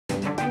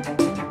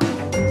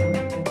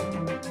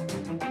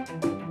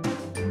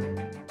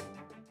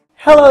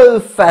Hello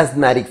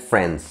FastMatics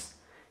friends!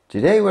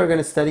 Today we're going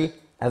to study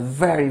a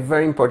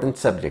very important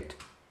subject.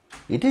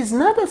 It is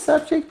not a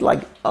subject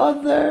like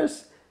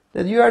others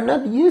that you are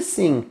not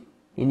using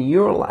in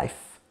your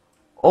life.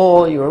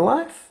 All your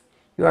life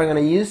you are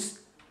going to use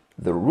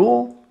the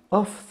rule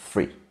of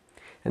 3.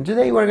 And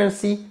today we're going to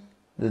see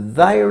the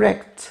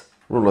direct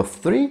rule of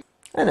 3,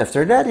 and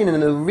after that in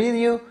another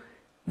video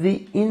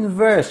the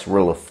inverse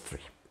rule of 3.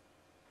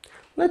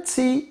 Let's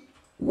see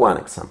one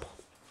example.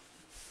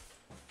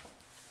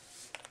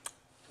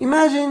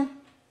 Imagine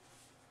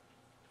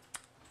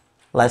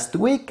last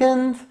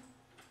weekend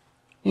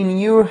in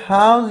your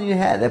house you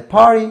had a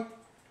party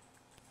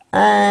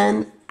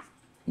and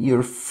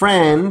your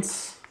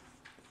friends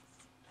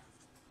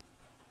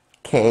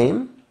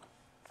came.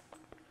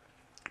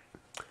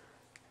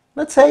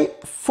 Let's say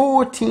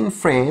 14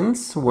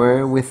 friends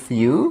were with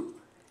you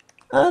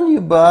and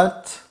you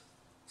bought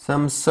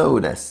some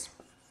sodas.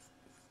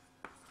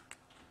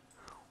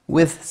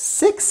 With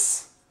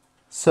 6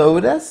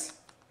 sodas,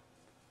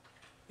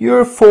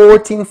 your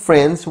 14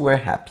 friends were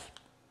happy.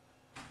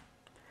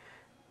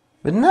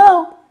 But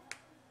now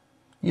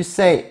you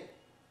say,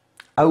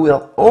 I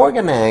will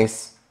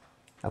organize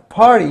a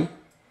party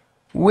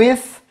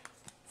with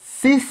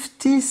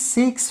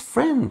 56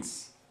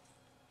 friends.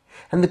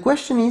 And the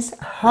question is,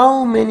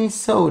 how many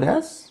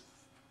sodas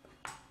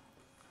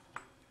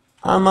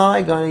am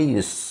I going to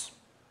use?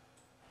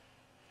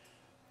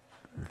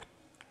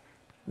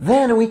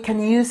 Then we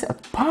can use a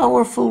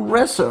powerful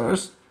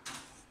resource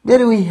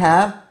that we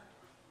have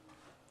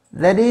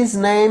that is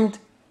named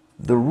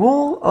the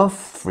rule of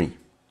 3.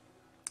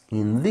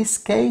 In this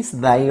case,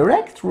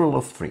 direct rule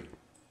of 3.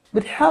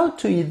 But how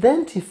to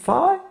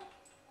identify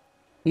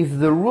if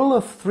the rule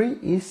of 3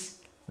 is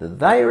the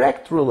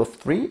direct rule of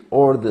 3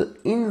 or the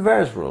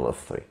inverse rule of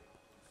 3?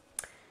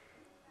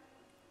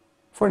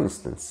 For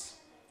instance,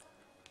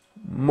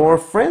 more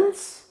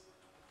friends,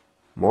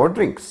 more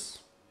drinks.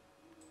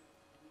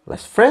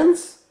 Less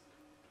friends,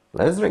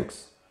 less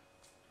drinks.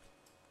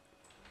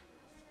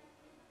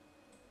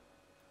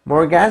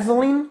 More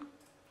gasoline,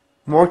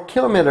 more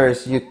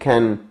kilometers you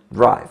can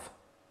drive.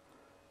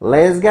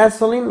 Less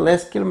gasoline,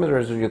 less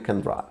kilometers you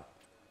can drive.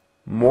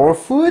 More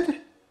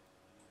food,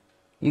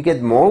 you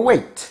get more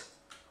weight.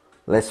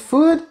 Less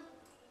food,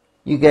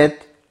 you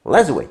get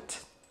less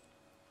weight.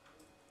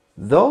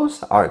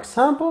 Those are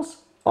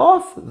examples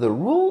of the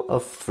rule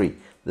of 3,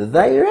 the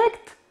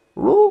direct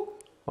rule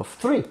of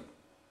 3.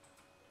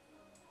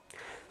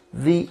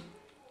 The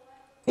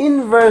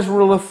inverse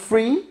rule of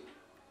 3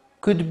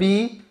 could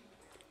be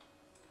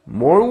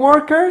more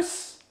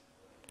workers,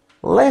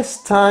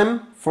 less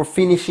time for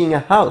finishing a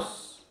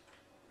house.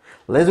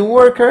 Less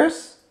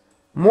workers,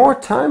 more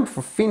time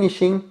for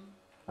finishing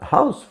a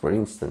house, for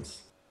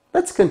instance.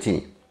 Let's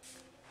continue.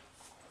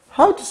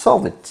 How to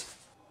solve it?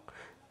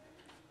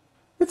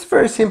 It's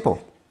very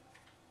simple.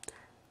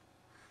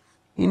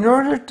 In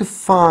order to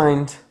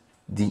find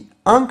the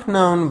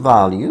unknown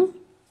value,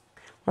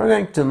 we're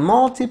going to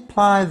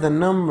multiply the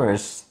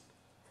numbers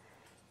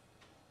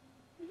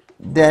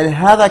that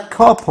have a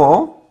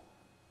couple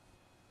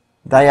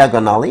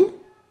diagonally,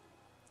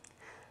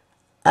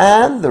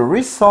 and the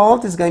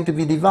result is going to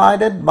be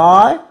divided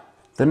by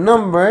the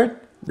number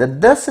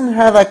that doesn't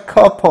have a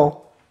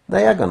couple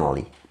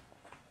diagonally.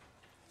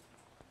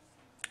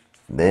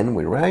 Then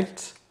we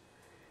write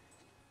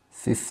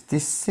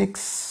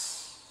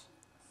 56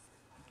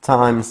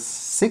 times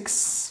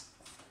 6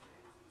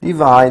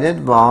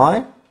 divided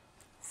by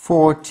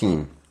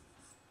 14.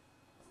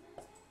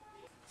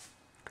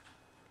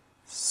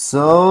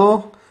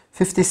 So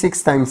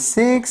 56 times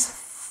 6,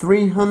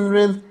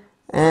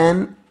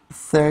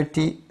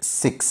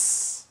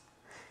 336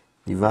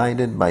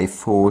 divided by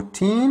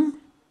 14,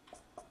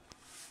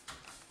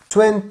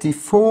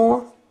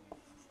 24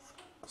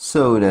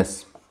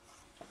 sodas.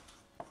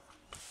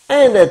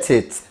 And that's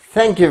it.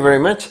 Thank you very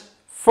much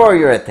for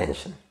your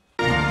attention.